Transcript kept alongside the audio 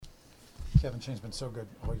Kevin Shane's been so good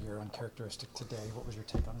all year, uncharacteristic today. What was your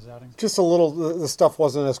take on his outing? Just a little, the stuff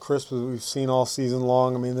wasn't as crisp as we've seen all season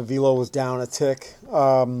long. I mean, the velo was down a tick.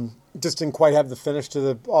 Just didn't quite have the finish to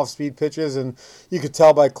the off-speed pitches, and you could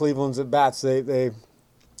tell by Cleveland's at-bats. They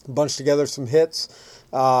bunched together some hits.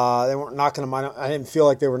 They weren't knocking them. I didn't feel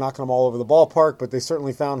like they were knocking them all over the ballpark, but they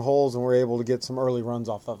certainly found holes and were able to get some early runs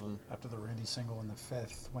off of them. After the Randy single in the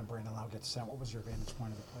fifth, when Brandon Lau gets sent, what was your vantage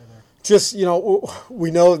point of the play there? Just, we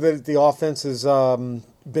know that the offense has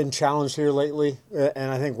been challenged here lately,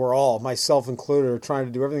 and I think we're all, myself included, are trying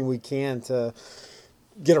to do everything we can to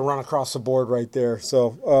get a run across the board right there.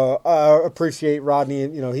 So I appreciate Rodney.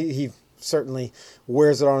 He certainly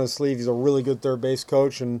wears it on his sleeve. He's a really good third base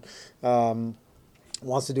coach, and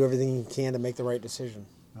wants to do everything he can to make the right decision.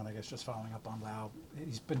 And I guess just following up on Lau,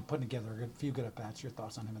 he's been putting together a few good at-bats. Your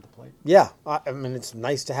thoughts on him at the plate? Yeah, I mean, it's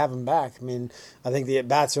nice to have him back. I mean, I think the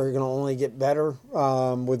at-bats are going to only get better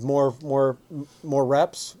with more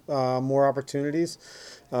reps, more opportunities.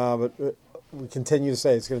 But we continue to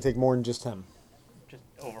say it's going to take more than just him. Just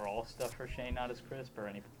overall stuff for Shane not as crisp, or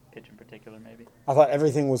any pitch in particular maybe? I thought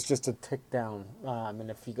everything was just a tick down. I mean,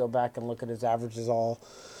 if you go back and look at his averages all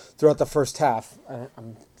throughout the first half,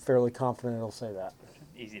 I'm fairly confident it'll say that.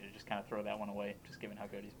 Easy to just kind of throw that one away, just given how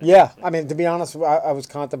good he's been. Yeah, I mean, to be honest, I was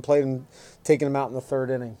contemplating taking him out in the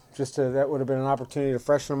third inning. That would have been an opportunity to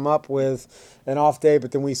freshen him up with an off day,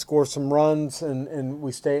 but then we score some runs and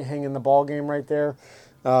we stay hanging the ball game right there.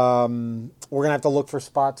 We're going to have to look for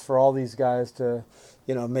spots for all these guys to,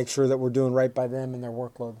 make sure that we're doing right by them and their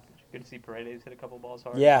workload. Good to see Paredes hit a couple balls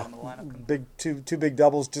hard. Yeah, on the lineup. big two big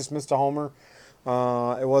doubles, just missed a homer.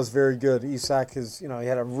 It was very good. Isak he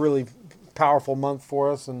had a really powerful month for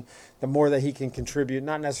us, and the more that he can contribute,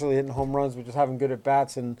 not necessarily hitting home runs, but just having good at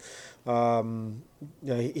bats, and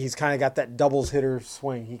he's kind of got that doubles hitter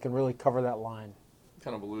swing. He can really cover that line.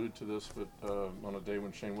 Kind of alluded to this, but on a day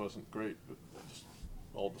when Shane wasn't great, but just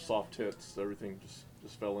all the soft hits, everything just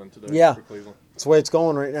fell in today for Cleveland. That's the way it's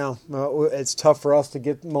going right now. It's tough for us to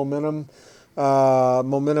get momentum in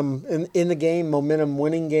the game, momentum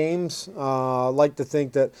winning games. I like to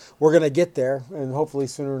think that we're going to get there, and hopefully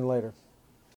sooner than later.